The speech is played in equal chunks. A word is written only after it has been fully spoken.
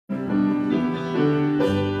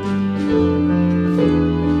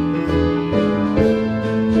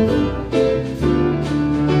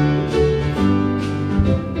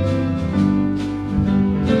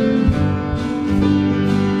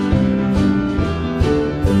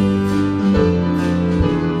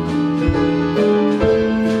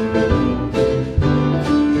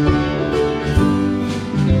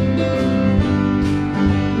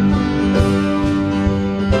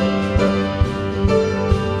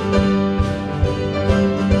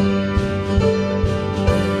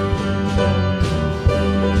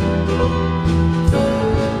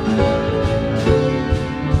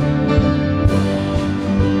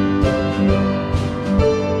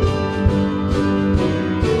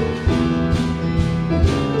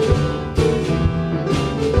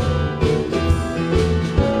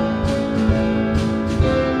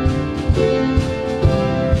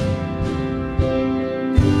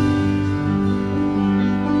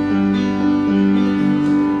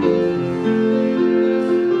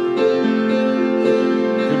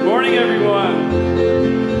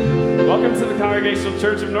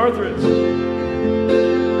Church of Northridge.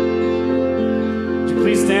 Would you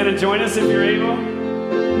please stand and join us if you're able?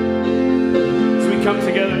 As we come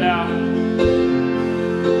together now.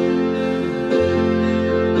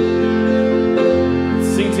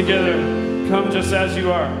 Sing together, come just as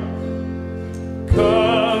you are.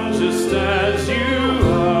 Come just as you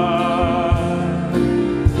are.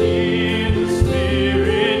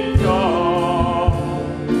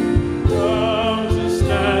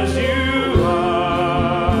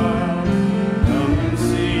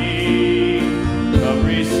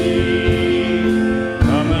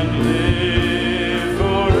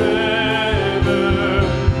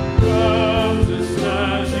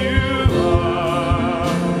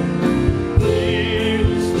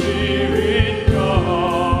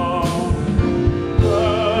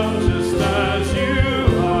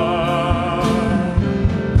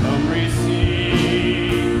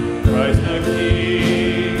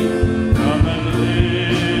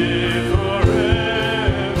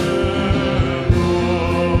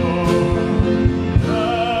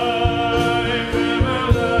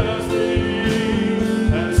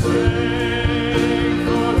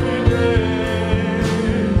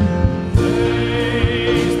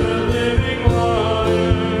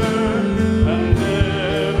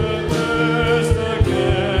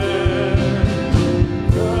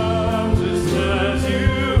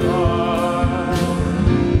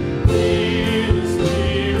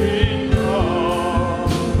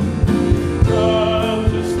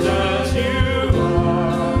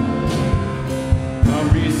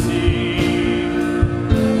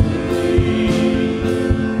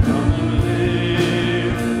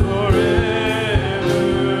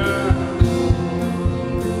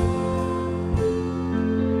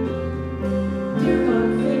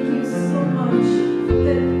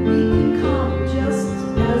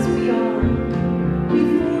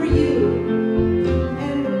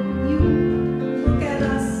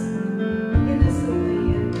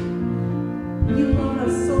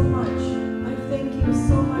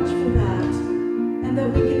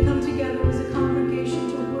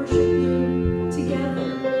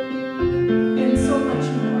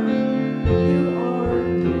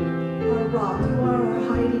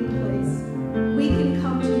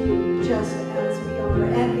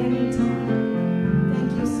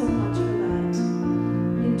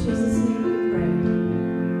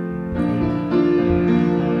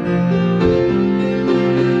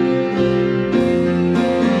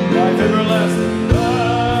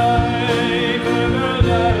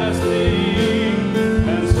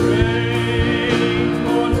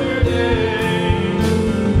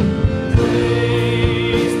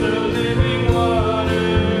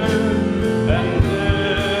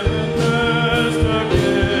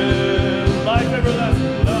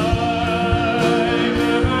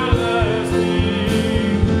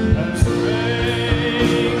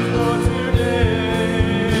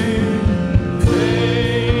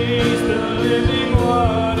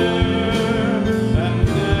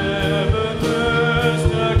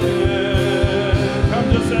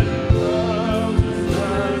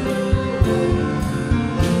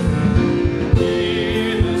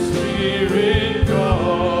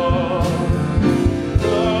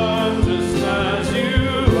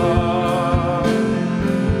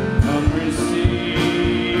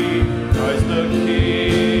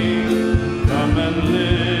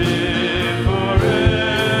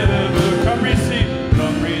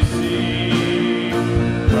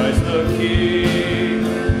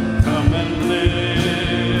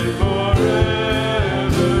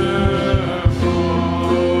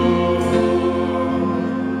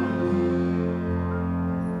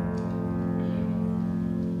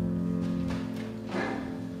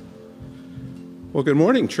 Well, good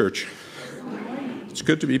morning, church. It's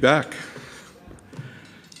good to be back.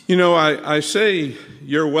 You know, I say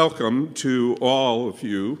you're welcome to all of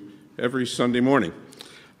you every Sunday morning.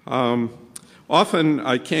 Often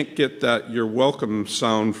I can't get that you're welcome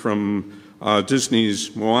sound from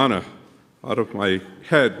Disney's Moana out of my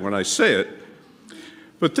head when I say it.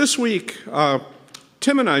 But this week,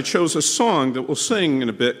 Tim and I chose a song that we'll sing in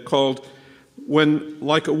a bit called When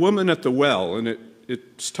Like a Woman at the Well, and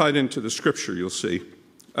it's tied into the scripture, you'll see,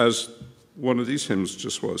 as one of these hymns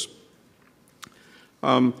just was.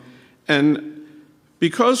 And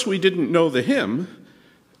because we didn't know the hymn,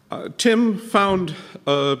 Tim found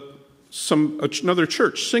another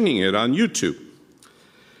church singing it on YouTube,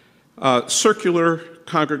 Circular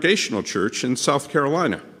Congregational Church in South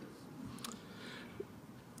Carolina.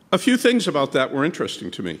 A few things about that were interesting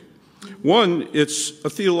to me. One, it's a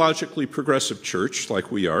theologically progressive church like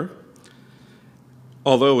we are,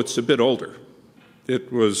 although it's a bit older. It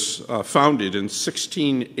was founded in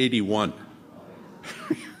 1681.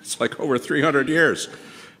 It's like over 300 years.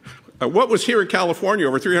 What was here in California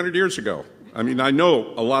over 300 years ago? I mean, I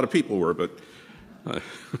know a lot of people were, but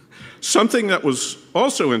something that was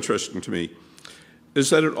also interesting to me is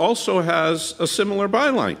that it also has a similar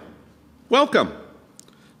byline. Welcome.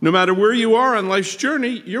 No matter where you are on life's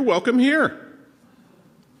journey, you're welcome here.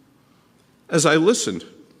 As I listened,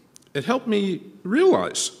 it helped me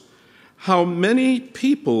realize how many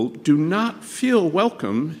people do not feel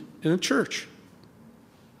welcome in a church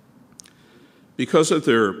because of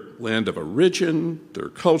their land of origin, their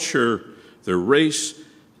culture, their race,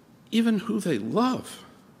 even who they love.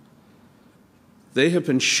 They have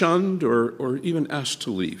been shunned or even asked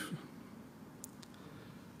to leave.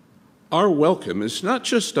 Our welcome is not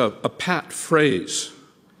just a pat phrase.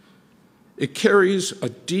 It carries a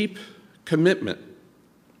deep commitment,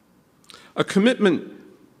 a commitment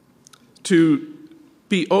to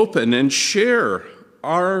be open and share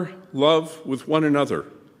our love with one another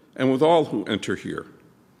and with all who enter here.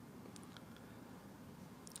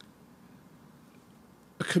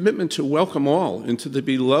 A commitment to welcome all into the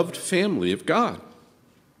beloved family of God.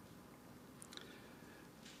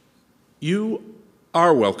 You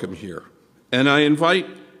are welcome here, and I invite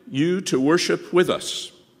you to worship with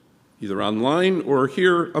us, either online or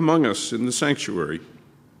here among us in the sanctuary.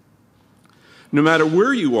 No matter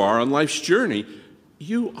where you are on life's journey,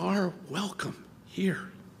 you are welcome here.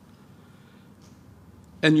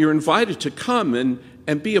 And you're invited to come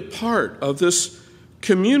and be a part of this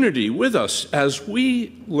community with us as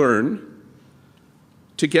we learn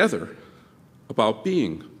together about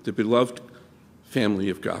being the beloved family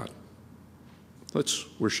of God. Let's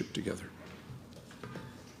worship together.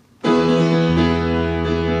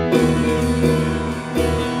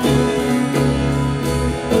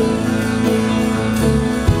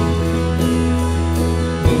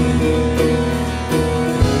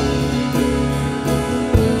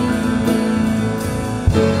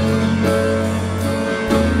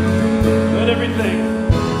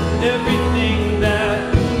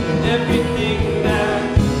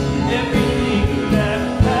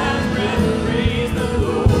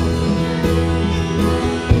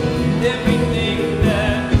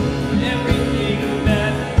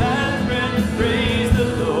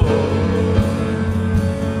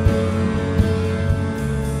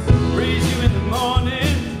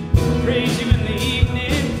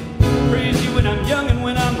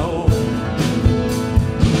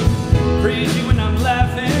 Praise you when I'm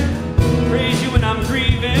laughing,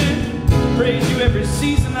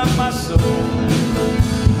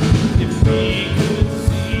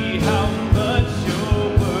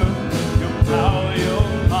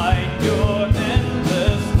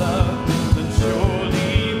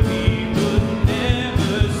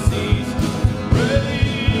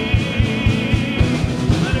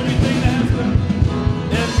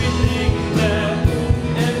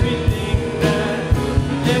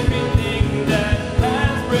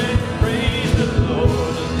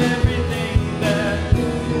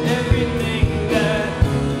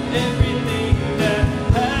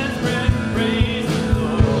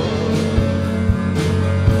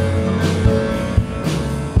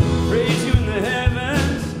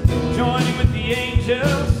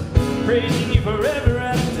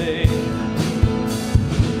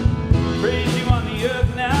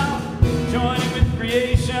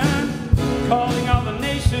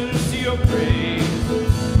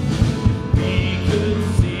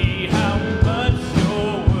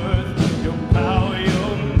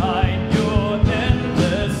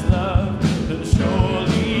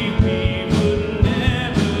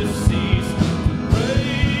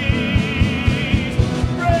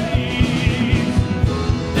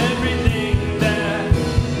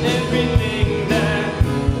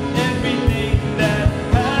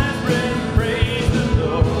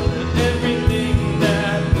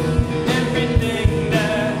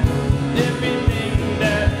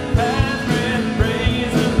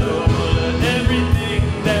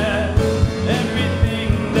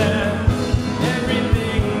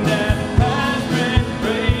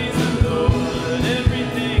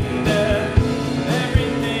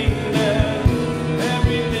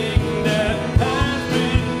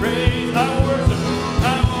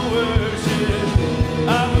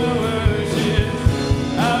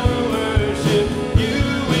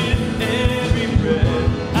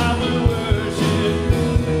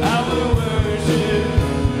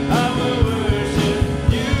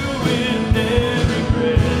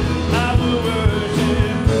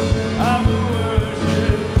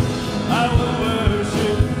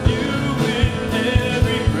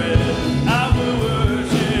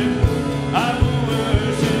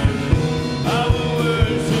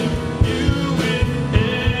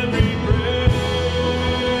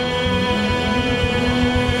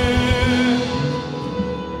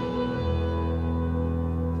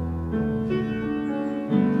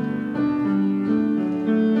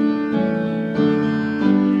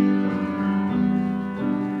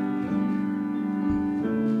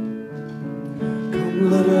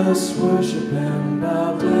 us worship and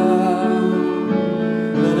bow down.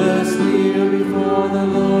 Let us kneel before the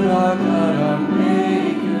Lord our God, our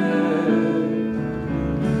Maker.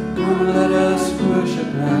 Come, let us worship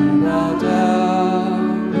and bow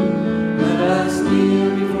down. Let us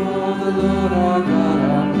kneel before the Lord our God,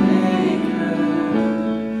 our Maker.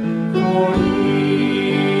 For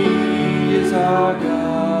He is our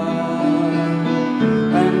God,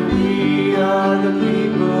 and we are the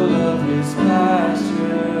people of His pasture,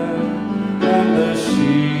 and the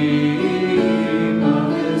sheep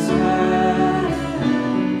of His hand,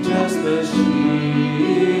 just the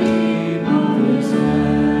sheep of His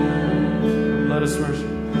hand. Let us worship.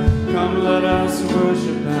 Come, let us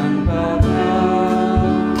worship and bow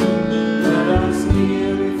down. Let us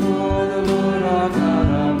kneel before the Lord our God,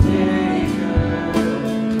 our Maker.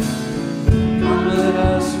 Come, let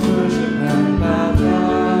us worship and bow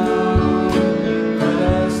down. Let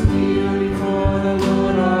us kneel before the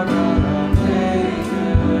Lord our God, our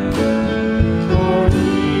Maker. For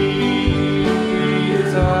He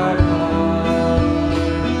is our God,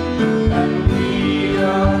 and we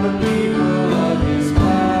are the people of His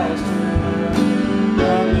pasture,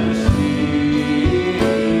 and the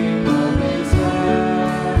sheep of His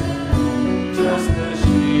hand, just the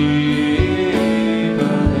sheep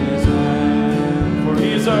of His hand. For He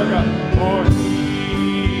is our God. For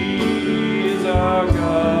He is our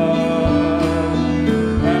God,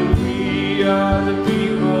 and we are the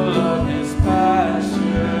people of His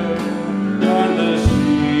pasture, and the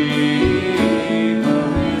sheep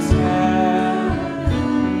of His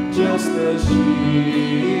hand, just the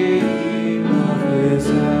sheep of His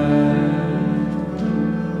hand.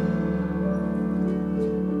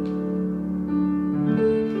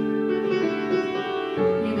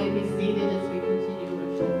 You may be seated as we continue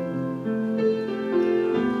worship.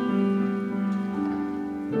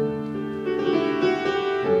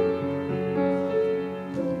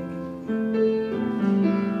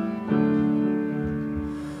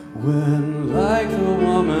 When, like the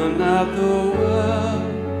woman at the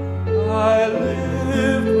well, I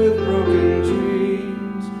lived with broken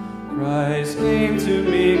dreams, Christ came to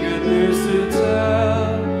me, good news to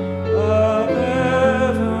tell, of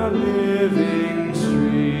ever-living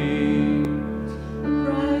streams.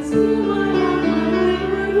 Christ knew my heart, my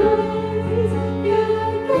wayward ways, yet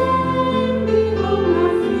again behold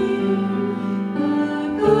my feet. The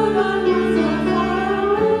good I once so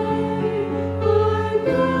far away, I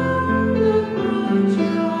come approach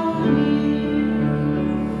draw near.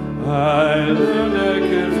 I learned I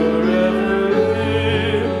could forever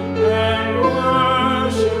live and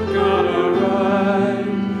worship God aright.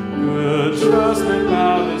 Could trust in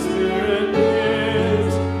how the Spirit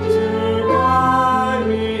gives to guide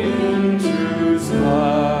me in truth's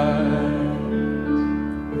light.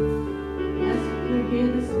 As we're here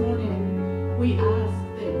this morning, we ask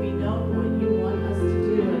that we know what you want us to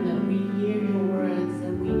do and that we hear your words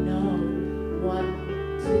and we know what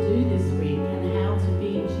to do this week and how to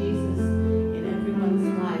be Jesus in everyone's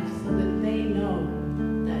life so that they know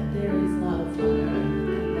that there is love on earth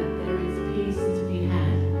and that there is peace to be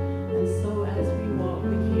had. And so as we walk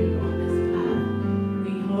with you on this path,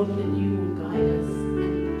 we hope that you will guide us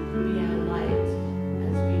and be our light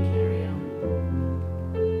as we carry on.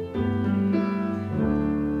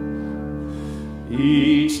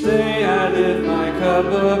 Each day I lift my cup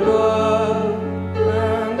above,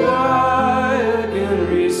 and I again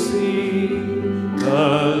receive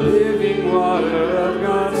the living water of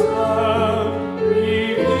God's love,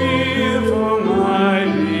 revealed for my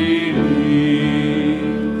belief.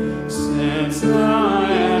 Since now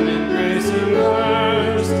I am in grace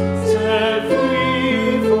immersed, set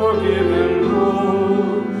free, forgiven,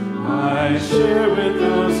 whole, I share with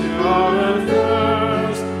those who are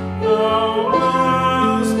athirst the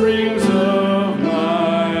wellsprings of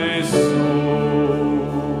my soul.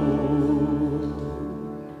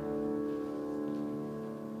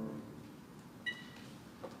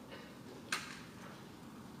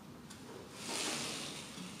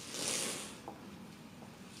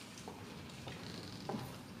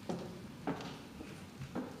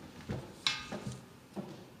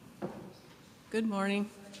 Good morning.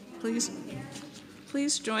 Please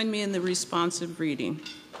join me in the responsive reading.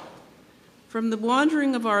 From the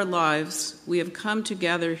wandering of our lives, we have come to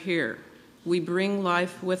gather here. We bring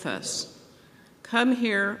life with us. Come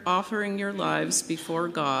here offering your lives before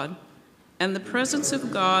God, and the presence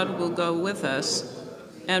of God will go with us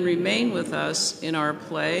and remain with us in our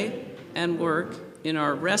play and work, in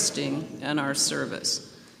our resting and our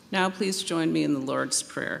service. Now please join me in the Lord's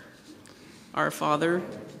Prayer. Our Father,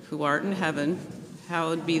 who art in heaven,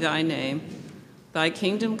 hallowed be thy name. Thy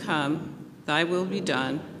kingdom come, thy will be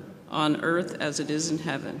done, on earth as it is in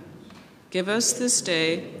heaven. Give us this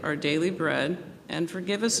day our daily bread, and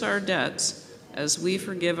forgive us our debts as we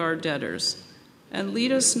forgive our debtors. And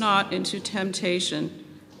lead us not into temptation,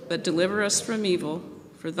 but deliver us from evil.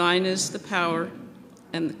 For thine is the power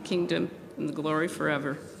and the kingdom and the glory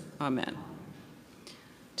forever. Amen.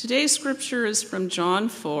 Today's scripture is from John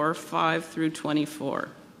 4, 5 through 24.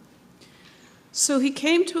 So he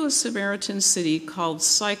came to a Samaritan city called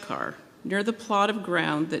Sychar, near the plot of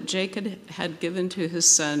ground that Jacob had given to his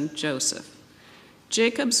son Joseph.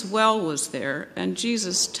 Jacob's well was there, and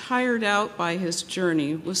Jesus, tired out by his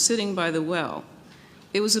journey, was sitting by the well.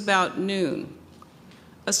 It was about noon.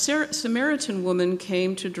 A Samaritan woman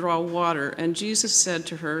came to draw water, and Jesus said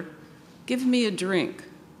to her, "Give me a drink."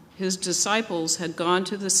 His disciples had gone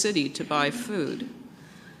to the city to buy food.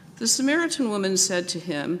 The Samaritan woman said to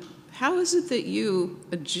him, "How is it that you,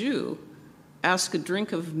 a Jew, ask a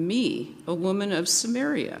drink of me, a woman of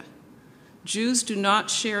Samaria? Jews do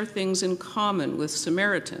not share things in common with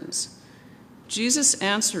Samaritans." Jesus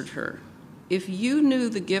answered her, "If you knew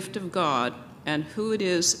the gift of God and who it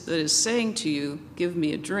is that is saying to you, 'Give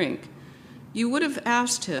me a drink,' you would have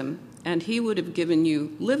asked him, and he would have given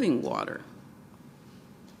you living water."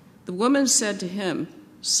 The woman said to him,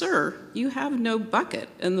 "Sir, you have no bucket,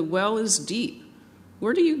 and the well is deep.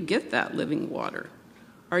 Where do you get that living water?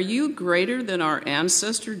 Are you greater than our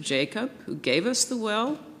ancestor Jacob, who gave us the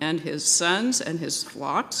well, and his sons and his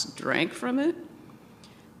flocks drank from it?"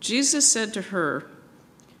 Jesus said to her,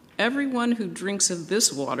 "Everyone who drinks of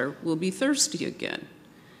this water will be thirsty again.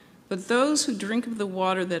 But those who drink of the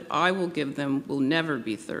water that I will give them will never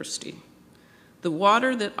be thirsty. The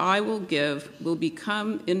water that I will give will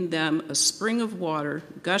become in them a spring of water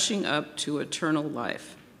gushing up to eternal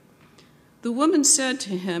life." The woman said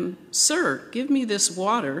to him, "Sir, give me this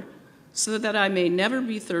water so that I may never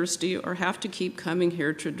be thirsty or have to keep coming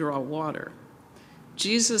here to draw water."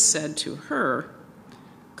 Jesus said to her,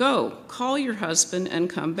 "Go, call your husband and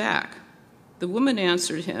come back." The woman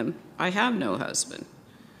answered him, "I have no husband."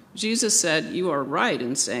 Jesus said, "You are right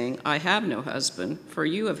in saying, 'I have no husband,' for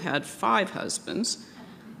you have had 5 husbands,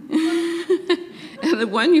 and the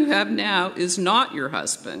one you have now is not your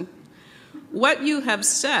husband. What you have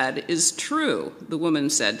said is true." The woman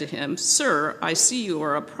said to him, "Sir, I see you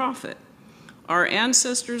are a prophet. Our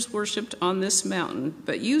ancestors worshipped on this mountain,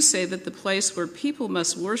 but you say that the place where people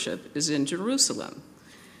must worship is in Jerusalem."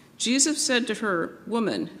 Jesus said to her,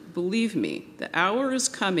 "Woman, believe me, the hour is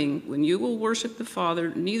coming when you will worship the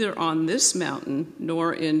Father neither on this mountain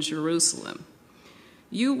nor in Jerusalem.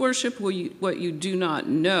 You worship what you do not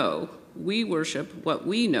know. We worship what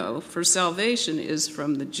we know, for salvation is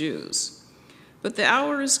from the Jews. But the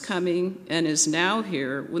hour is coming and is now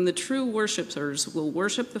here when the true worshipers will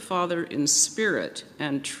worship the Father in spirit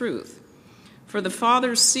and truth. For the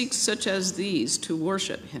Father seeks such as these to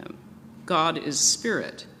worship him. God is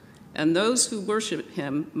spirit, and those who worship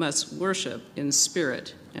him must worship in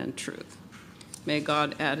spirit and truth." May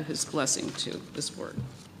God add his blessing to this word.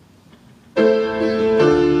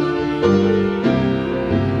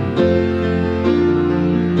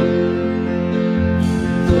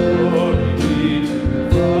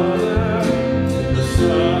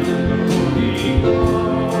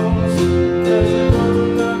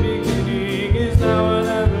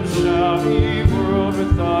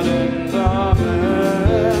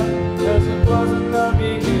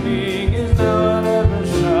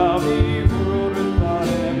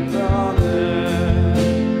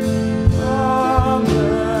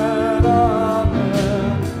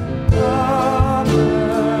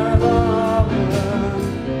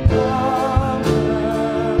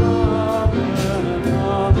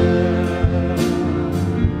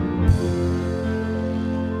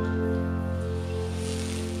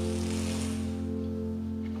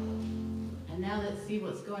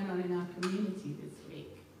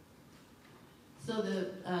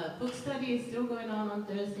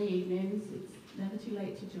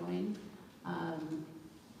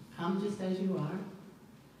 Come just as you are.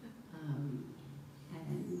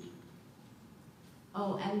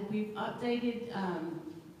 And we've updated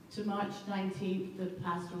to March 19th the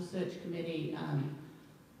Pastoral Search Committee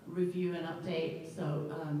review and update.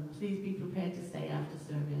 So please be prepared to stay after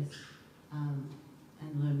service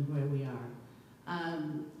and learn where we are.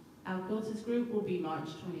 Our Quilters group will be March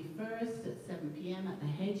 21st at 7 p.m. at the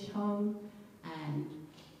Hedge Home. And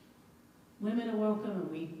women are welcome,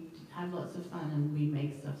 and we have lots of fun, and we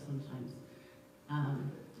make stuff sometimes.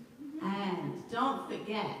 And don't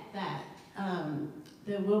forget that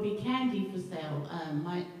there will be candy for sale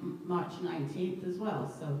March 19th as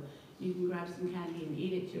well. So you can grab some candy and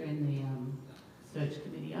eat it during the search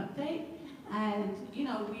committee update. And, you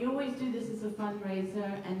know, we always do this as a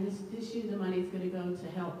fundraiser, and this year the money is going to go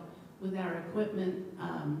to help with our equipment.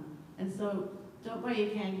 And so don't buy your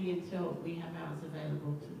candy until we have ours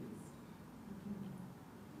available, please.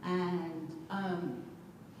 And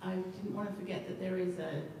I didn't want to forget that there is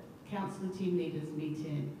a council and team leaders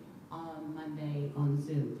meeting on Monday on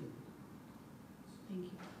Zoom. Thank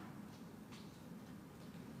you.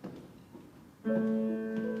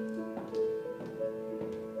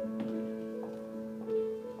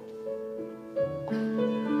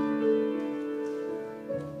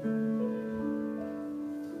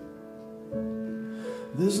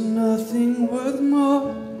 There's nothing worth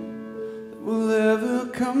more that will ever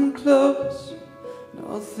come close.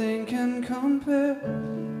 Nothing can compare.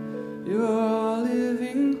 You're our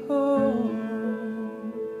living hope.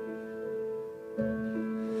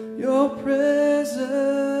 Your presence,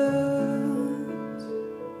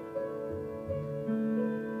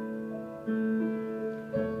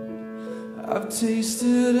 I've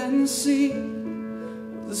tasted and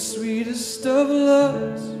seen the sweetest of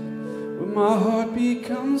loves, when my heart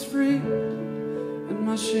becomes free and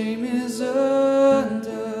my shame is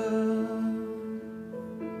undone.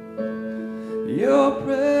 Your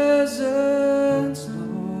presence,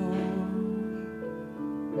 Lord.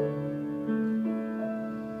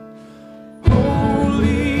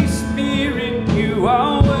 Holy Spirit, you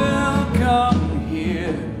are welcome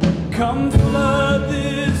here. Come flood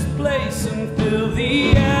this place and fill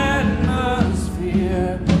the atmosphere.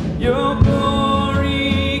 Your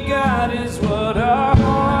glory, God, is what our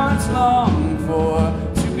hearts long for,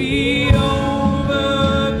 to be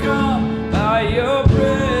overcome by your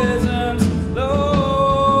presence,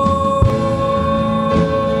 Lord.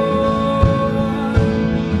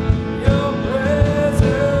 Your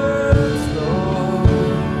presence, Lord.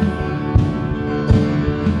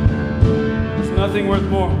 There's nothing worth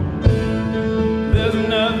more. There's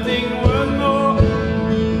nothing worth more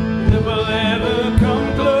that will ever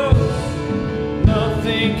come close.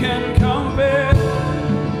 Nothing can compare.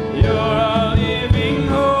 You're our living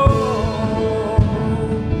hope.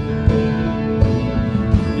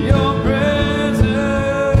 Your presence,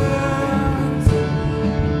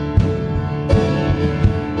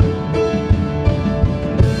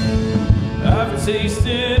 I've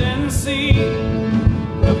tasted and seen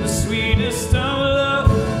of the sweetest of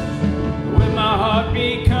love, when my heart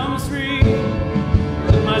becomes free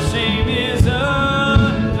and my shame is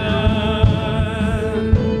undone.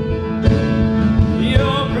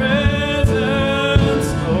 Your presence,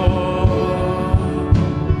 Lord.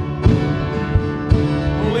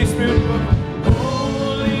 Holy Spirit,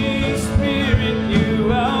 Holy Spirit,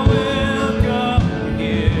 you are welcome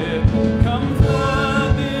here. Come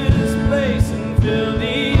flood this place and fill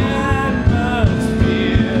the atmosphere.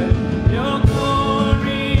 Your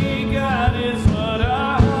glory, God, is what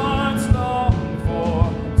our hearts long for,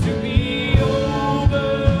 to be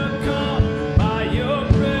overcome by your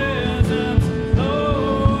presence, Lord.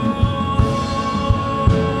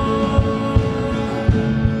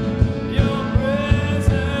 Your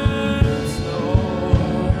presence,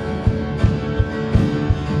 Lord.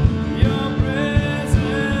 Your presence,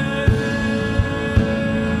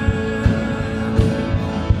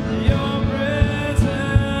 your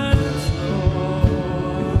presence, Lord.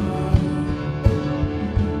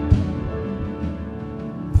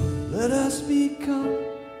 Let us become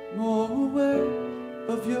more aware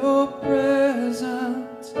of your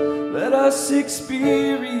presence. Let us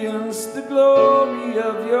experience the glory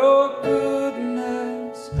of your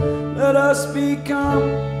goodness. Let us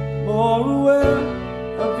become more aware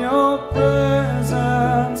of your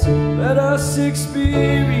presence. Let us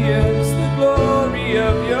experience the glory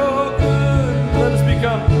of your goodness.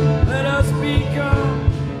 Let us become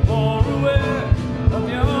more aware of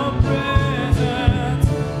your presence.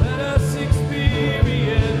 Let us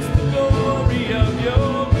experience the glory of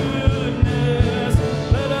your goodness.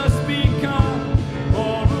 Let us become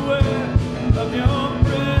more aware of your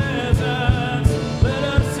presence. Let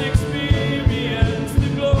us experience the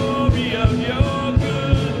glory of your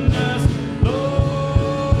goodness, Lord.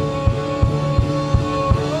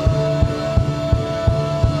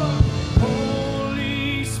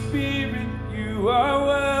 Holy Spirit, you are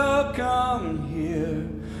welcome here.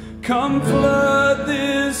 Come flood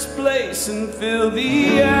this place and fill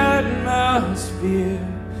the atmosphere.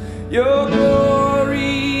 Your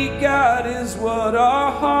glory, God, is what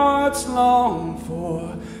our hearts long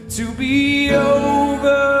for, to be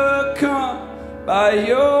overcome by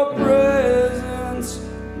your presence,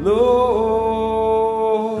 Lord.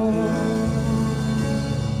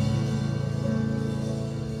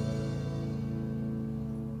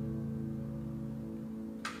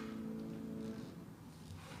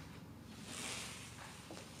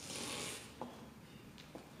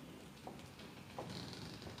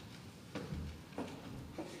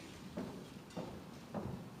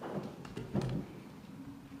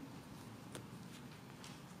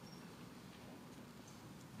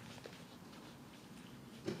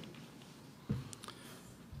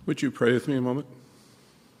 Would you pray with me a moment?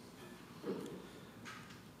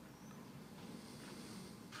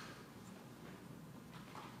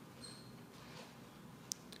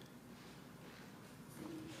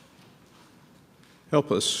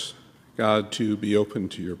 Help us, God, to be open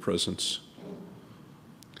to your presence.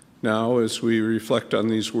 Now, as we reflect on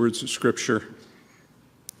these words of Scripture,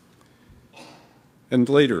 and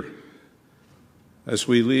later, as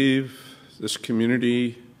we leave this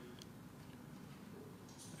community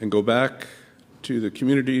and go back to the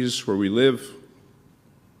communities where we live,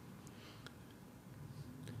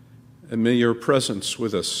 and may your presence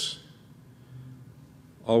with us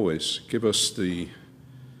always give us the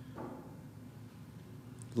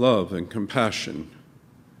love and compassion,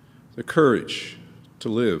 the courage to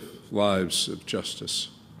live lives of justice.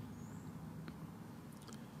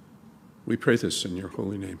 We pray this in your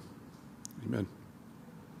holy name. Amen.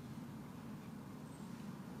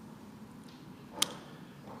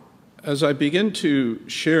 As I begin to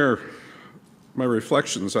share my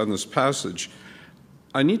reflections on this passage,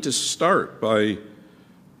 I need to start by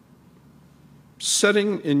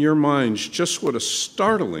setting in your minds just what a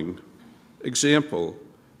startling example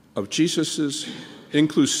of Jesus'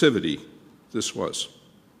 inclusivity this was.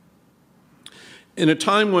 In a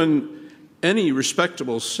time when any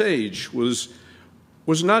respectable sage was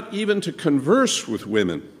not even to converse with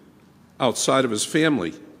women outside of his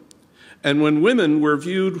family, and when women were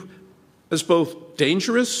viewed as both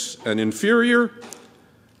dangerous and inferior,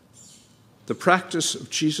 the practice of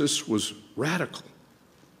Jesus was radical.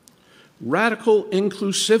 Radical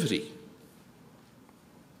inclusivity.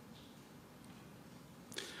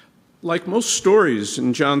 Like most stories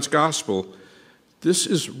in John's Gospel, this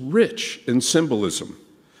is rich in symbolism,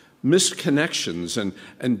 misconnections,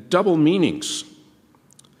 and double meanings.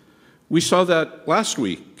 We saw that last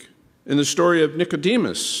week in the story of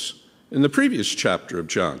Nicodemus in the previous chapter of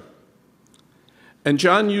John. And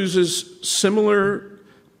John uses similar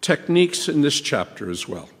techniques in this chapter as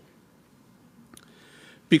well.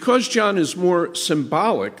 Because John is more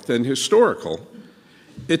symbolic than historical,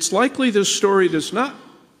 it's likely this story does not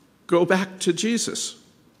go back to Jesus,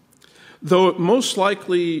 though it most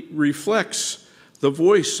likely reflects the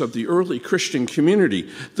voice of the early Christian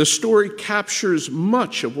community. The story captures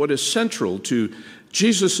much of what is central to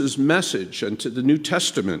Jesus' message and to the New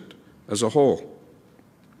Testament as a whole.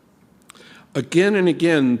 Again and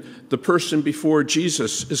again, the person before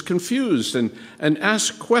Jesus is confused and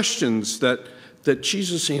asks questions that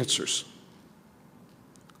Jesus answers.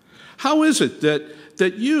 How is it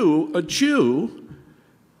that you, a Jew,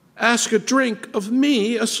 ask a drink of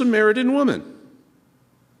me, a Samaritan woman?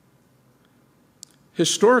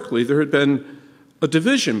 Historically, there had been a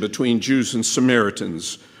division between Jews and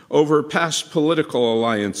Samaritans over past political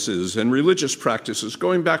alliances and religious practices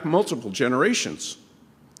going back multiple generations.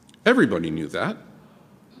 Everybody knew that.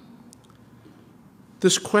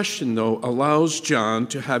 This question, though, allows John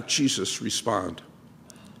to have Jesus respond.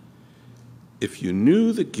 If you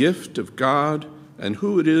knew the gift of God and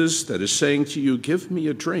who it is that is saying to you, "Give me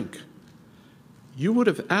a drink," you would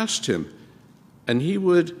have asked him, and he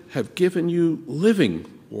would have given you living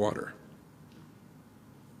water.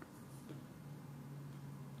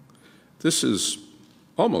 This is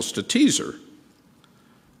almost a teaser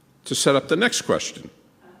to set up the next question.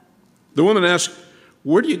 The woman asked,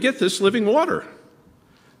 "Where do you get this living water?"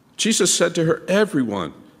 Jesus said to her,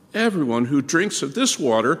 everyone who drinks of this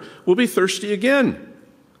water will be thirsty again."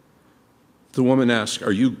 The woman asked,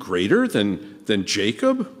 "Are you greater than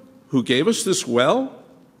Jacob, who gave us this well?"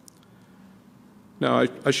 Now,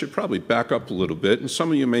 I should probably back up a little bit, and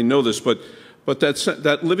some of you may know this, but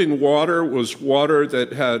that living water was water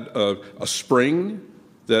that had a spring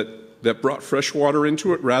that brought fresh water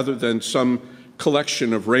into it, rather than some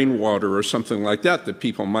collection of rainwater or something like that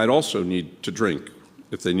people might also need to drink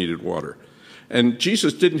if they needed water. And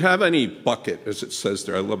Jesus didn't have any bucket, as it says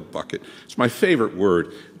there. I love bucket. It's my favorite word.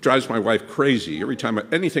 It drives my wife crazy every time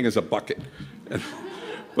anything is a bucket.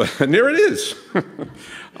 And there it is.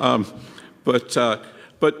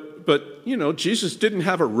 But you know, Jesus didn't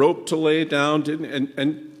have a rope to lay down,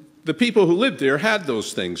 and the people who lived there had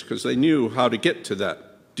those things because they knew how to get to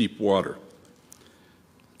that deep water.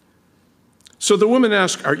 So the woman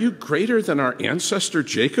asked, "Are you greater than our ancestor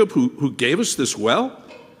Jacob, who gave us this well?"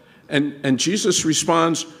 And Jesus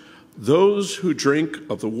responds, "Those who drink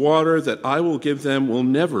of the water that I will give them will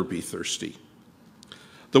never be thirsty.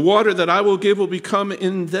 The water that I will give will become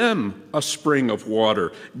in them a spring of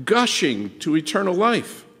water, gushing to eternal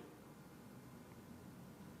life."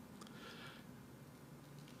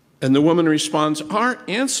 And the woman responds, "Our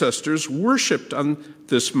ancestors worshipped on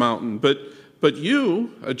this mountain, but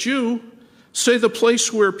you, a Jew, Say the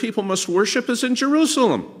place where people must worship is in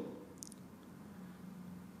Jerusalem.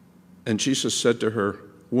 And Jesus said to her,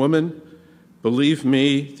 Woman, believe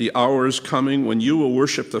me, the hour is coming when you will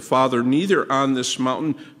worship the Father neither on this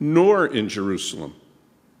mountain nor in Jerusalem.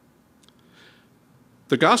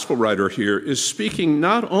 The gospel writer here is speaking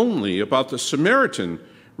not only about the Samaritan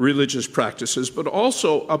religious practices, but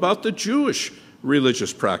also about the Jewish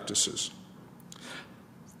religious practices.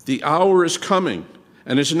 The hour is coming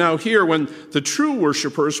and is now here when the true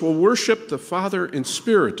worshipers will worship the Father in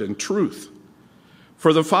spirit and truth.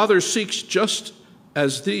 For the Father seeks just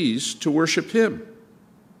as these to worship him.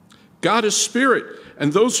 God is spirit,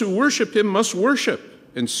 and those who worship him must worship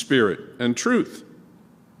in spirit and truth.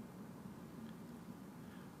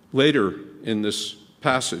 Later in this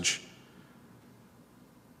passage,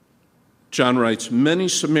 John writes, Many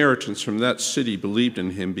Samaritans from that city believed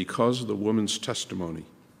in him because of the woman's testimony.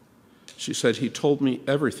 She said, He told me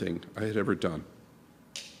everything I had ever done.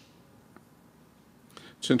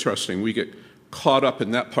 It's interesting. We get caught up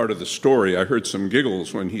in that part of the story. I heard some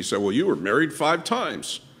giggles when he said, well, you were married 5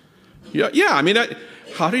 times. Yeah. I mean,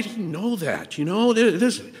 how did he know that? You know,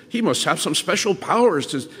 he must have some special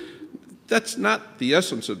powers. That's not the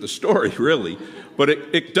essence of the story, really. But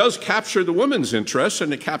it does capture the woman's interest,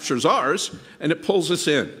 and it captures ours, and it pulls us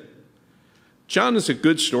in. John is a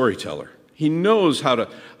good storyteller. He knows how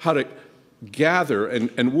to gather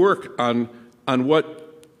and work on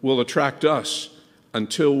what will attract us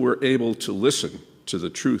until we're able to listen to the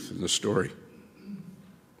truth in the story.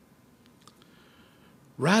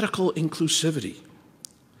 Radical inclusivity.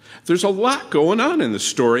 There's a lot going on in the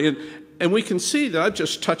story, and we can see that I've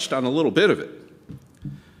just touched on a little bit of it.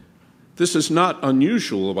 This is not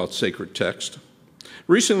unusual about sacred text.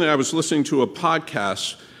 Recently, I was listening to a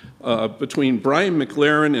podcast between Brian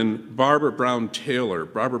McLaren and Barbara Brown Taylor.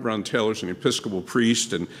 Barbara Brown Taylor is an Episcopal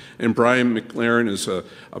priest, and Brian McLaren is a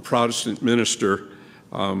Protestant minister.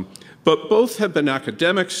 But both have been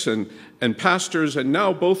academics and pastors, and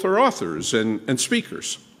now both are authors and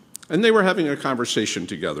speakers. And they were having a conversation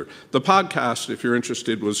together. The podcast, if you're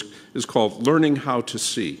interested, is called Learning How to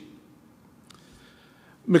See.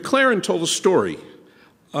 McLaren told a story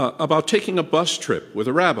about taking a bus trip with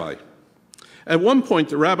a rabbi. At one point,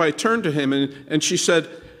 the rabbi turned to him and she said,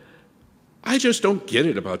 I just don't get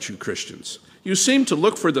it about you Christians. You seem to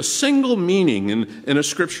look for the single meaning in a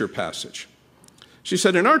scripture passage. She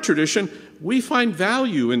said, in our tradition, we find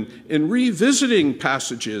value in revisiting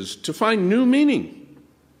passages to find new meaning.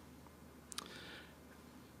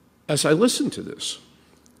 As I listened to this,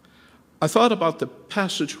 I thought about the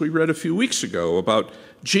passage we read a few weeks ago about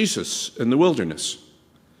Jesus in the wilderness.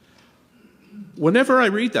 Whenever I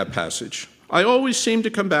read that passage, I always seem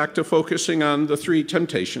to come back to focusing on the 3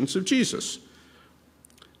 temptations of Jesus.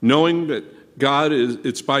 Knowing that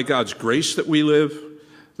it's by God's grace that we live.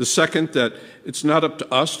 The second, that it's not up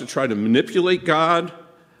to us to try to manipulate God.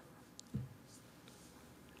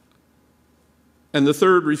 And the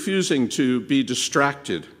third, refusing to be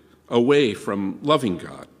distracted away from loving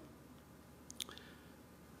God.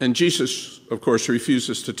 And Jesus, of course,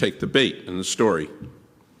 refuses to take the bait in the story.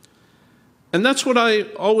 And that's what I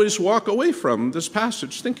always walk away from this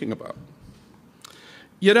passage thinking about.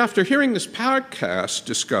 Yet after hearing this podcast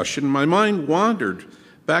discussion, my mind wandered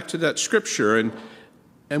back to that scripture,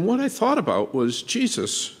 and what I thought about was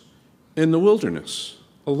Jesus in the wilderness,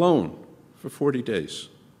 alone for 40 days.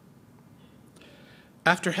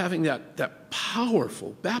 After having that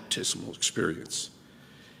powerful baptismal experience,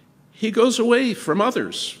 he goes away from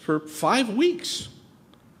others for 5 weeks.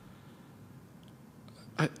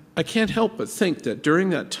 I can't help but think that during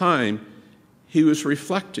that time, he was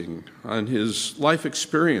reflecting on his life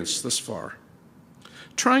experience thus far,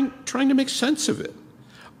 trying to make sense of it,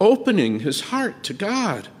 opening his heart to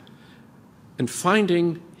God, and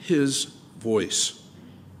finding his voice.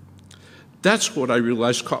 That's what I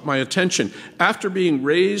realized caught my attention. After being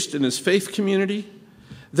raised in his faith community,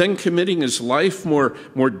 then committing his life more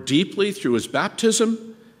deeply through his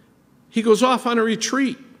baptism, he goes off on a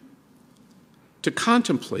retreat to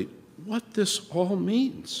contemplate what this all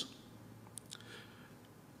means.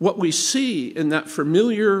 What we see in that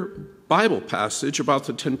familiar Bible passage about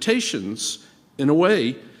the temptations, in a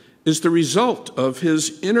way, is the result of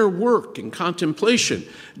his inner work and contemplation.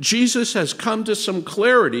 Jesus has come to some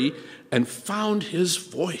clarity and found his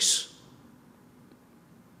voice.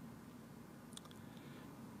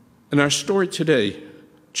 In our story today,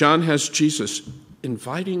 John has Jesus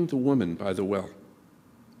inviting the woman by the well,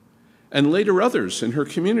 and later others in her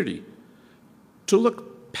community, to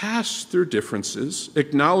look past their differences,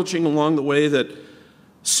 acknowledging along the way that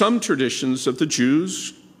some traditions of the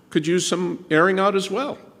Jews could use some airing out as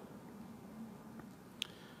well.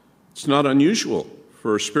 It's not unusual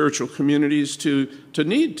for spiritual communities to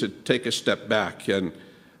need to take a step back and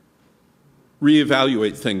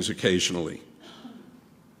reevaluate things occasionally.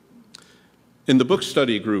 In the book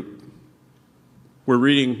study group, we're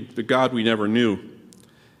reading The God We Never Knew.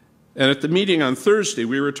 And at the meeting on Thursday,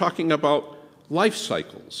 we were talking about life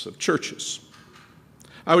cycles of churches.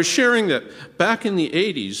 I was sharing that back in the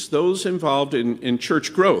 80s, those involved in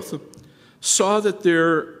church growth saw that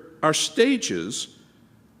there are stages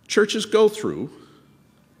churches go through,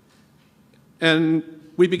 and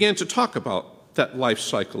we began to talk about that life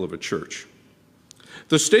cycle of a church.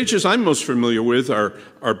 The stages I'm most familiar with are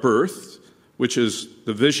birth, which is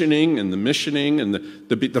the visioning and the missioning and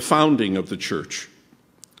the founding of the church.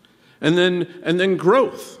 And then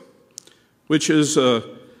growth, which is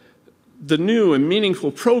the new and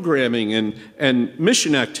meaningful programming and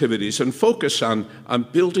mission activities and focus on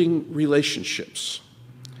building relationships.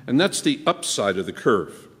 And that's the upside of the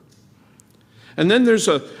curve. And then there's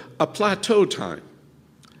a plateau time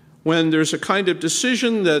when there's a kind of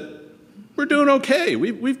decision that we're doing okay.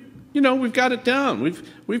 We've got it down.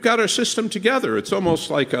 We've got our system together. It's almost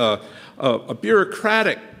like a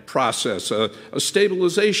bureaucratic process, a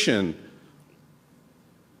stabilization.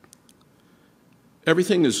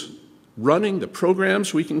 Everything is running, the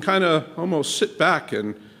programs, we can kind of almost sit back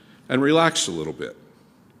and relax a little bit.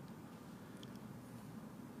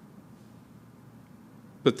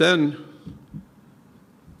 But then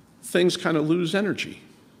things kind of lose energy.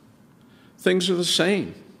 Things are the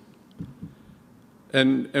same.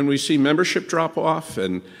 And we see membership drop off,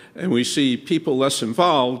 and we see people less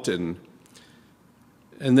involved, and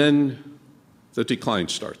then the decline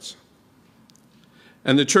starts.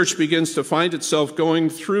 And the church begins to find itself going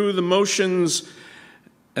through the motions,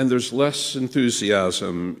 and there's less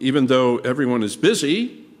enthusiasm, even though everyone is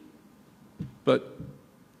busy, but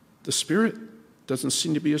the Spirit doesn't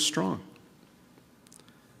seem to be as strong.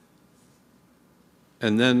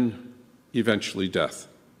 And then eventually death.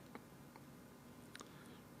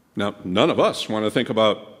 Now, none of us want to think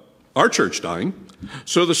about our church dying,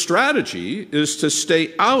 so the strategy is to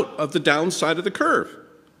stay out of the downside of the curve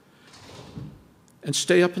and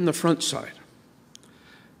stay up in the front side.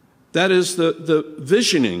 That is the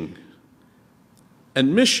visioning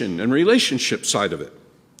and mission and relationship side of it.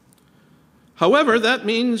 However, that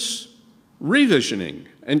means revisioning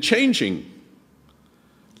and changing,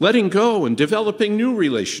 letting go and developing new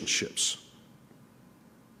relationships.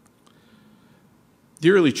 The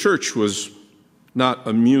early church was not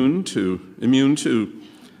immune to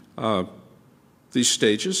these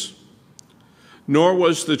stages, nor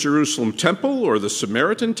was the Jerusalem temple or the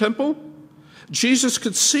Samaritan temple. Jesus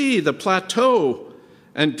could see the plateau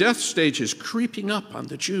and death stages creeping up on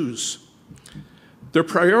the Jews. Their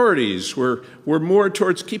priorities were more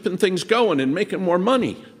towards keeping things going and making more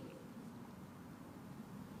money.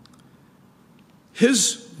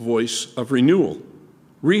 His voice of renewal,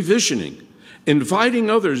 revisioning, inviting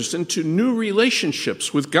others into new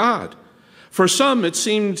relationships with God. For some, it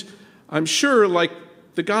seemed, I'm sure, like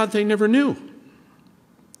the God they never knew.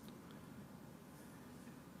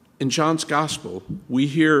 In John's Gospel, we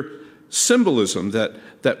hear symbolism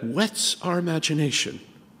that whets our imagination,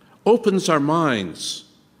 opens our minds.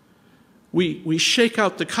 We shake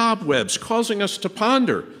out the cobwebs, causing us to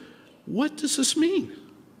ponder, what does this mean?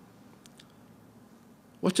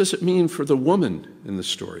 What does it mean for the woman in the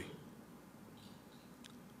story?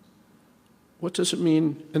 What does it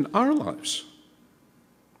mean in our lives?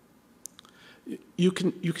 You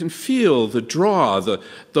can feel the draw,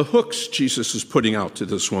 the hooks Jesus is putting out to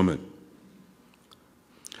this woman.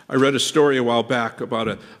 I read a story a while back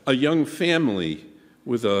about a young family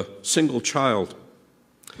with a single child.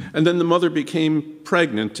 And then the mother became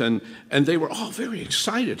pregnant, and they were all very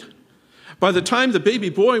excited. By the time the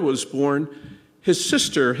baby boy was born, his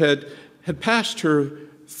sister had passed her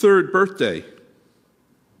third birthday.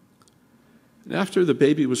 And after the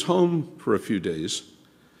baby was home for a few days,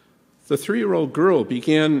 the 3-year-old girl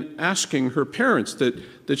began asking her parents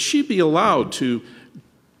that she be allowed to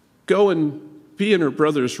go and be in her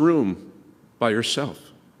brother's room by herself.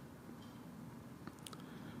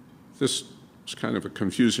 This was kind of a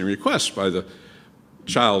confusing request by the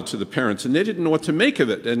child to the parents, and they didn't know what to make of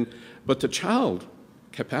it. But the child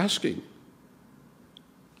kept asking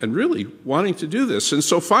and really wanting to do this. And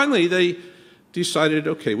so finally they decided,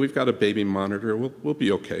 okay, we've got a baby monitor, we'll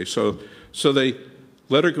be okay. So they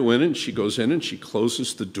let her go in, and she goes in and she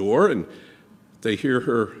closes the door, and they hear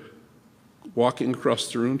her walking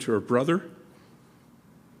across the room to her brother.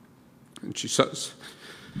 And she says,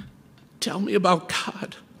 "Tell me about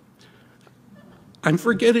God. I'm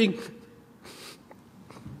forgetting."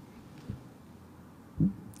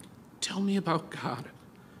 tell me about God,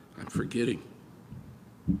 I'm forgetting.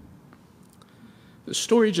 The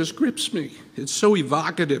story just grips me. It's so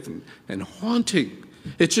evocative and haunting.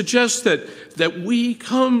 It suggests that we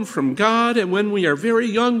come from God, and when we are very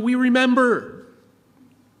young, we remember.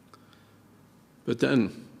 But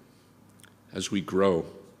then, as we grow,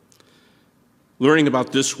 learning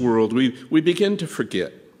about this world, we begin to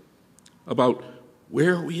forget about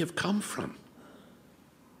where we have come from.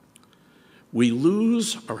 We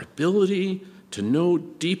lose our ability to know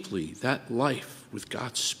deeply that life with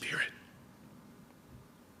God's Spirit.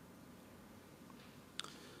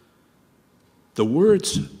 The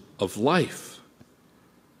words of life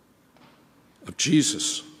of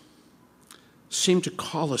Jesus seem to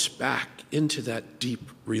call us back into that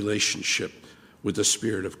deep relationship with the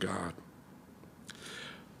Spirit of God.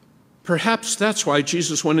 Perhaps that's why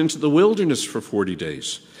Jesus went into the wilderness for 40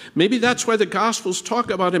 days. Maybe that's why the Gospels talk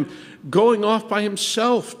about him going off by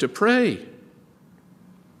himself to pray.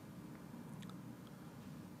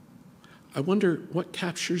 I wonder what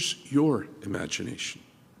captures your imagination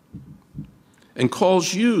and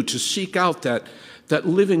calls you to seek out that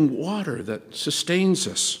living water that sustains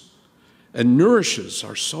us and nourishes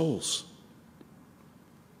our souls.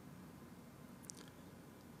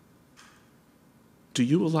 Do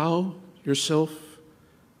you allow yourself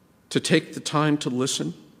to take the time to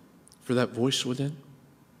listen for that voice within?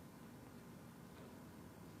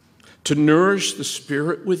 To nourish the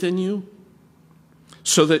Spirit within you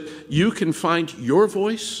so that you can find your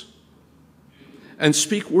voice and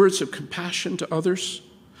speak words of compassion to others,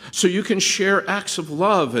 so you can share acts of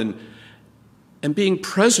love and being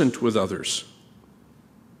present with others?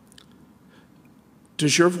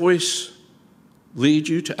 Does your voice lead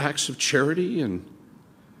you to acts of charity and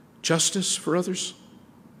justice for others?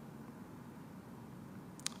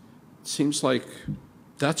 It seems like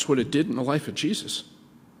that's what it did in the life of Jesus.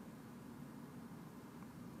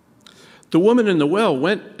 The woman in the well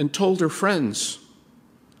went and told her friends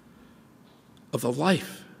of the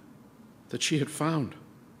life that she had found.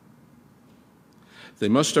 They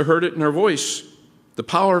must have heard it in her voice, the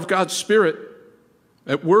power of God's Spirit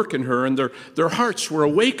at work in her, and their hearts were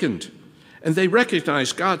awakened, and they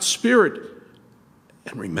recognized God's Spirit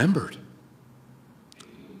and remembered.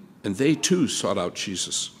 And they too sought out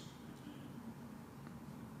Jesus.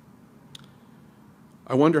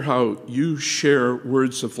 I wonder how you share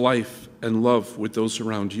words of life and love with those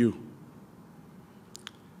around you.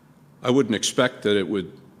 I wouldn't expect that it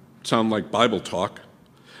would sound like Bible talk,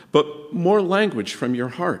 but more language from your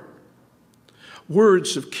heart.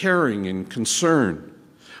 Words of caring and concern,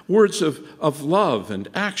 words of love and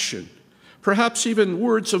action, perhaps even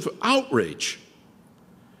words of outrage,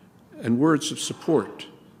 and words of support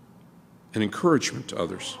and encouragement to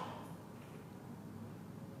others.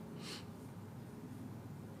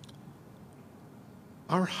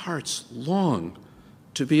 Our hearts long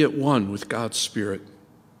to be at one with God's Spirit.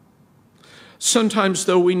 Sometimes,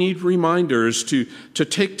 though, we need reminders to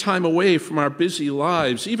take time away from our busy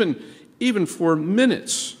lives, even for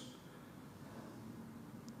minutes,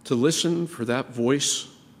 to listen for that voice,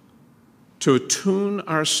 to attune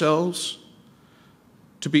ourselves,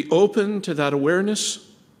 to be open to that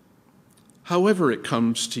awareness, however it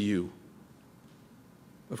comes to you,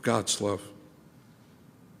 of God's love.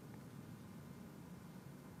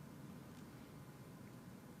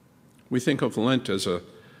 We think of Lent as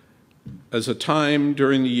a time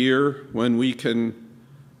during the year when we can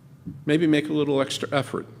maybe make a little extra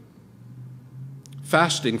effort,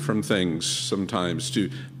 fasting from things sometimes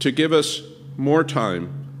to give us more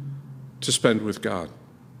time to spend with God.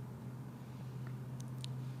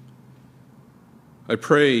 I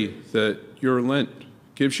pray that your Lent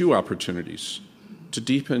gives you opportunities to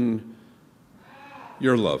deepen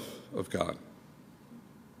your love of God.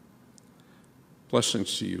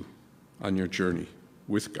 Blessings to you on your journey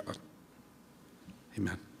with God.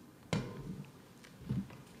 Amen.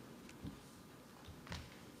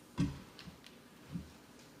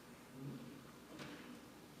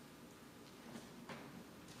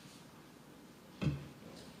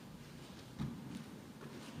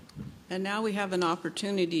 And now we have an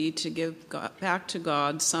opportunity to give back to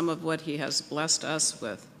God some of what he has blessed us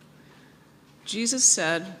with. Jesus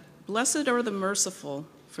said, "Blessed are the merciful,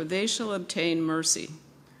 for they shall obtain mercy."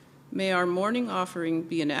 May our morning offering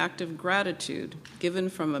be an act of gratitude given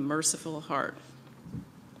from a merciful heart.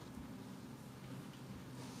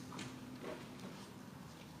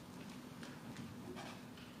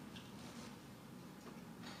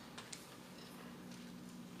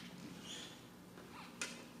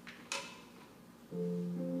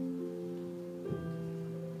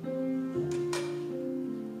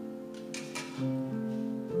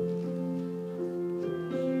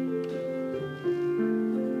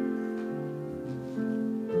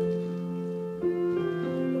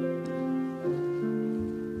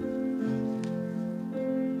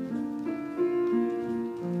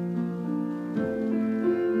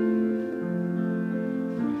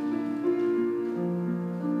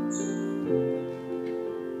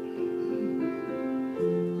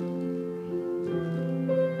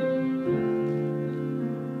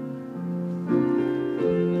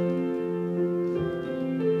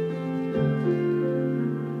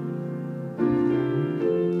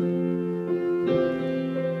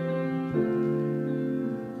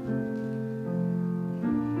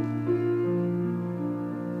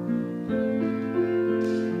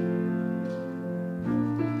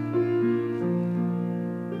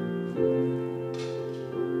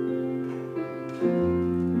 Praise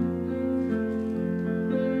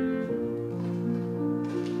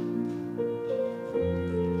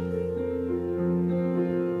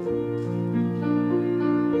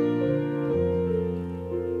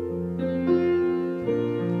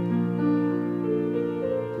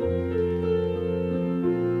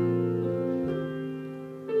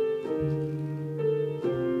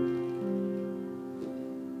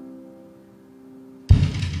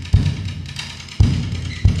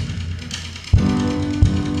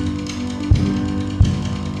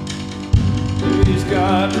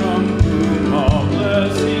God from whom all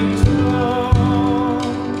blessings flow.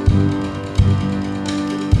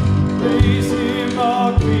 Praise Him,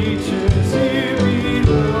 all creatures here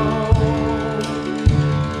below.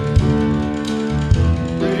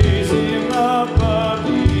 Praise Him above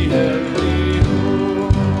the heavenly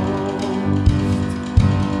host.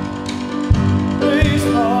 Praise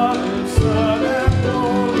Father, Son, and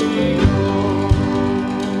Holy Ghost.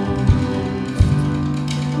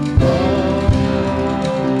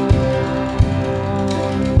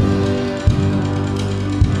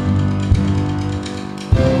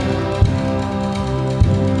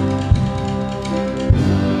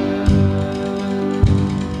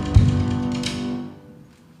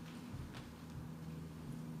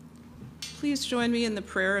 Please join me in the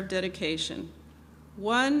prayer of dedication.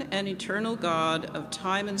 One and eternal God of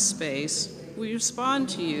time and space, we respond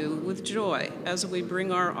to you with joy as we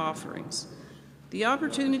bring our offerings. The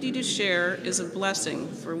opportunity to share is a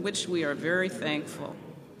blessing for which we are very thankful.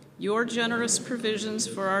 Your generous provisions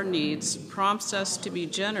for our needs prompts us to be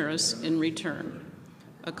generous in return.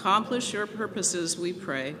 Accomplish your purposes, we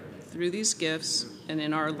pray, through these gifts and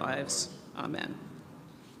in our lives. Amen.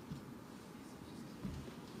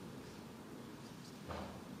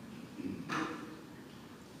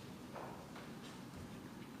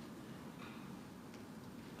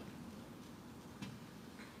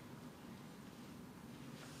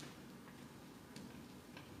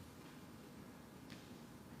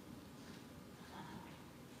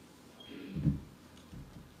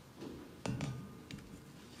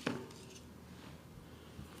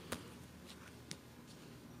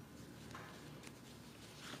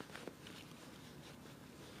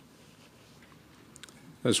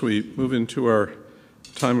 As we move into our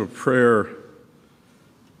time of prayer,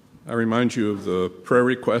 I remind you of the prayer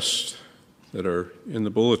requests that are in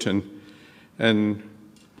the bulletin, and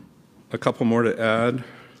a couple more to add.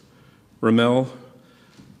 Ramel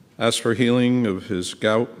asked for healing of his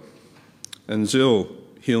gout, and Zil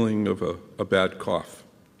healing of a bad cough.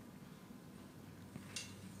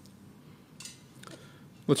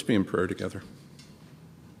 Let's be in prayer together.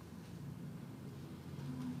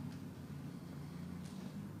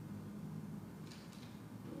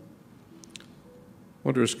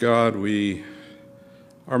 Wondrous God, we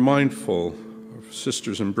are mindful of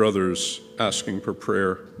sisters and brothers asking for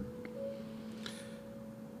prayer,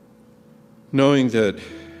 knowing that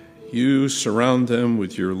you surround them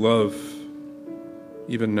with your love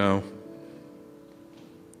even now.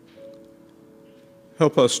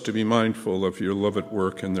 Help us to be mindful of your love at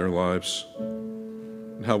work in their lives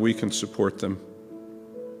and how we can support them.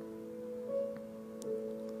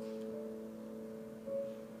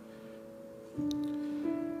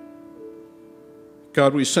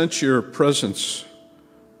 God, we sense your presence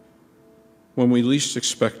when we least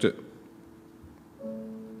expect it.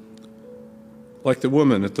 Like the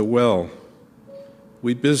woman at the well,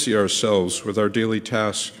 we busy ourselves with our daily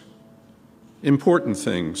tasks, important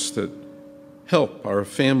things that help our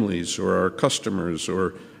families or our customers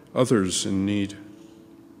or others in need.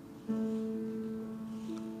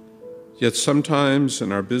 Yet sometimes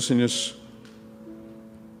in our busyness,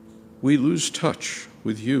 we lose touch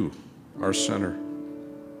with you, our center.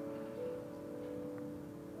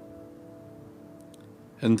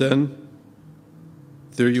 And then,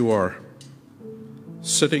 there you are,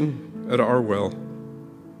 sitting at our well,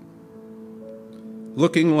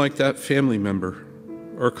 looking like that family member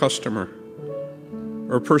or customer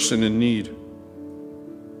or person in need,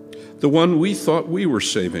 the one we thought we were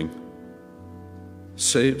saving,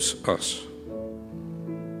 saves us.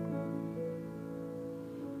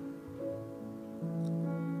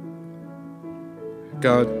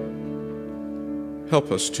 God, help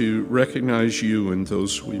us to recognize you in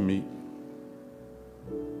those we meet,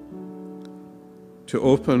 to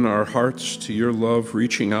open our hearts to your love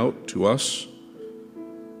reaching out to us,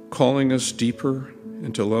 calling us deeper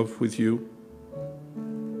into love with you.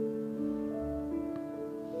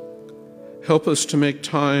 Help us to make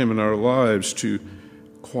time in our lives to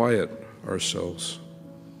quiet ourselves,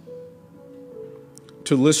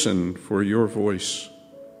 to listen for your voice,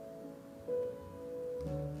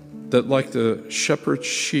 that like the shepherd's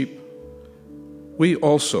sheep, we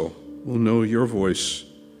also will know your voice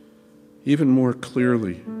even more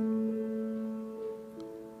clearly,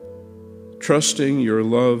 trusting your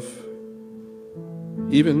love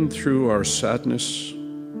even through our sadness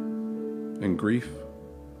and grief,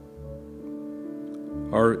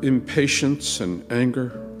 our impatience and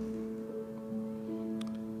anger,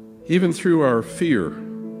 even through our fear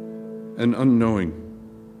and unknowing.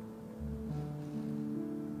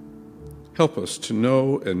 Help us to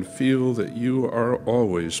know and feel that you are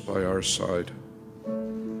always by our side.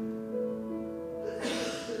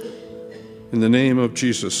 In the name of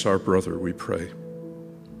Jesus, our brother, we pray.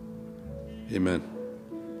 Amen.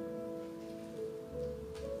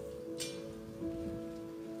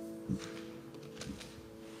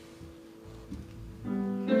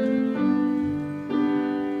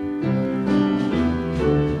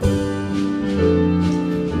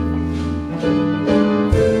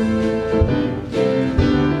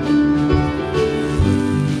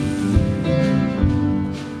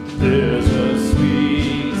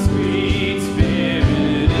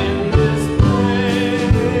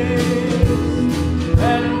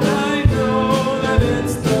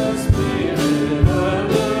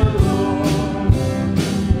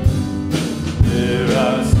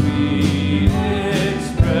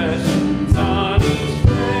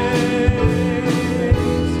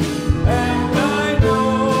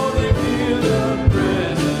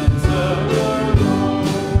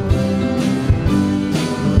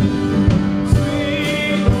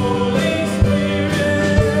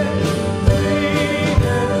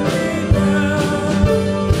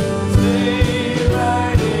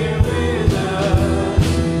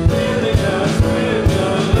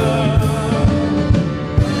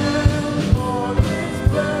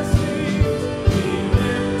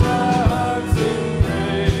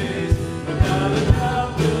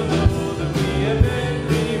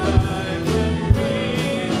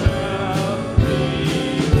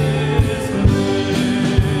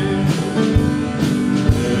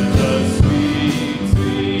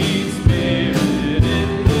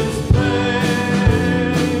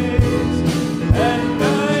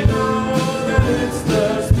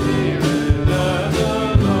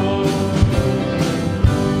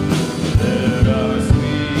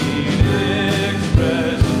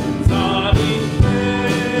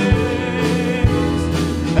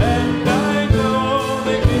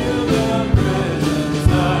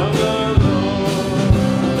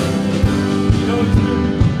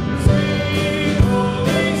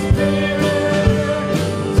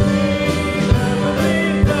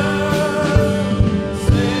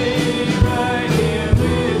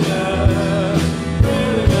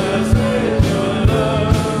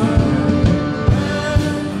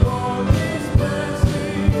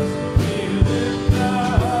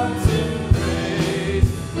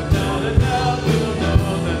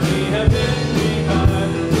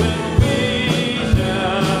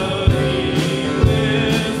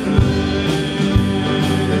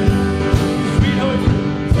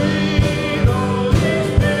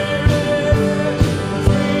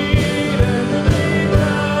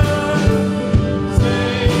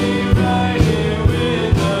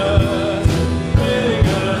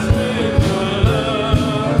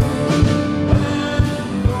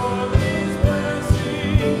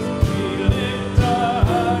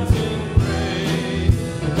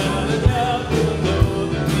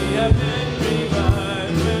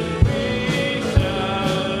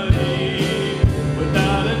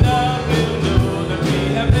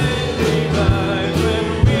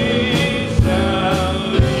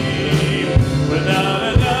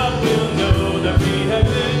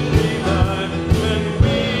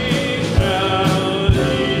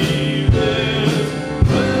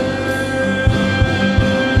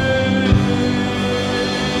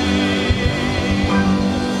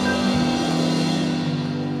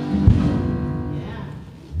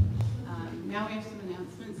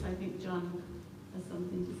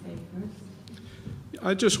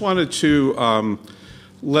 I just wanted to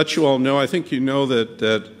let you all know, I think you know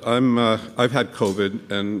that I've had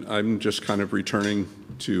COVID, and I'm just kind of returning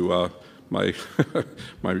to my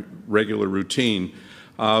my regular routine.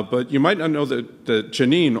 But you might not know that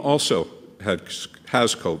Janine also has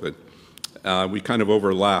COVID. We kind of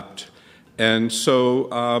overlapped. And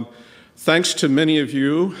so thanks to many of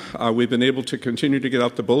you, we've been able to continue to get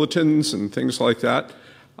out the bulletins and things like that.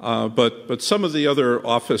 But some of the other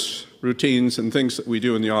office routines and things that we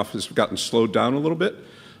do in the office have gotten slowed down a little bit.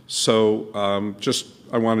 So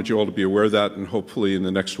I wanted you all to be aware of that, and hopefully in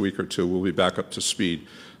the next week or two we'll be back up to speed.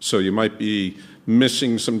 So you might be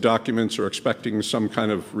missing some documents or expecting some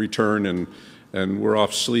kind of return, and we're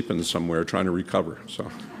off sleeping somewhere trying to recover. So,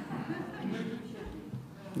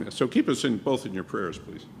 yeah, so keep us both in your prayers,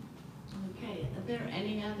 please. Okay, are there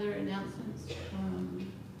any other announcements?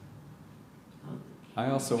 I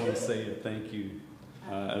also want to say a thank you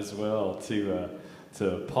as well to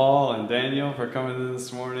Paul and Daniel for coming in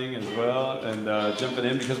this morning as well and jumping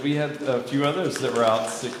in, because we had a few others that were out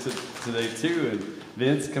sick today too, and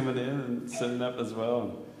Vince coming in and setting up as well.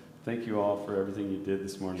 And thank you all for everything you did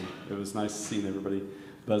this morning. It was nice seeing everybody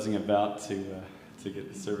buzzing about to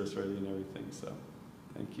get the service ready and everything. So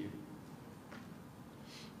thank you.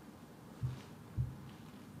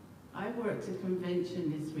 I worked a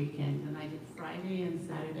convention this weekend, and I did Friday and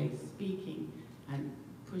Saturday speaking and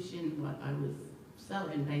pushing what I was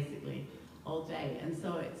selling basically all day. And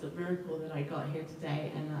so it's a miracle that I got here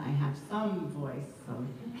today and I have some voice. So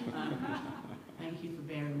thank you for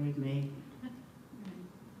bearing with me.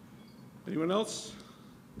 Anyone else?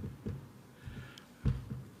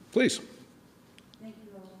 Please. Thank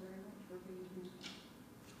you all very much for being here.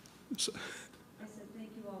 I said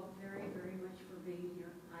thank you all very, very much for being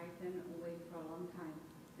here. I've been away for a long time,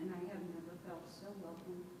 and I have never felt so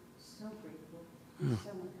welcome, so grateful, and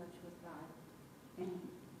so in touch with God. And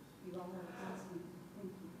you all are awesome.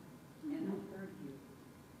 Thank you. And I've heard you.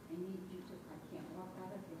 I need you to, I can't walk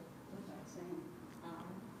out of here without saying, I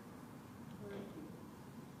heard you.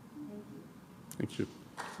 Thank you. Thank you.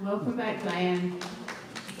 Welcome back, Diane.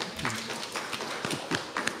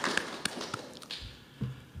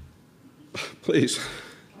 Please. I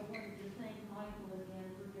wanted to thank Michael again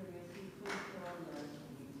for giving us these food for our lunch.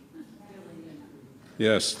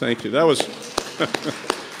 Yes, thank you. That was...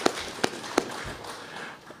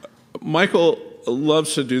 Michael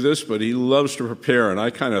loves to do this, but he loves to prepare, and I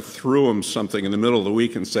kind of threw him something in the middle of the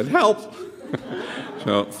week and said, help!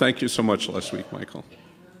 So thank you so much last week, Michael.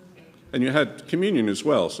 And you had communion as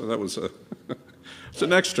well, so that was it's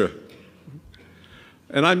an extra.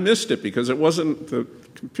 And I missed it because it wasn't, the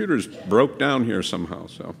computers broke down here somehow,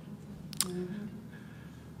 so.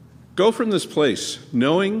 Go from this place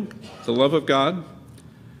knowing the love of God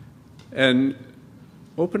and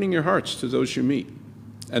opening your hearts to those you meet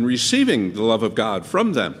and receiving the love of God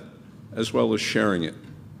from them as well as sharing it.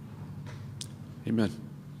 Amen.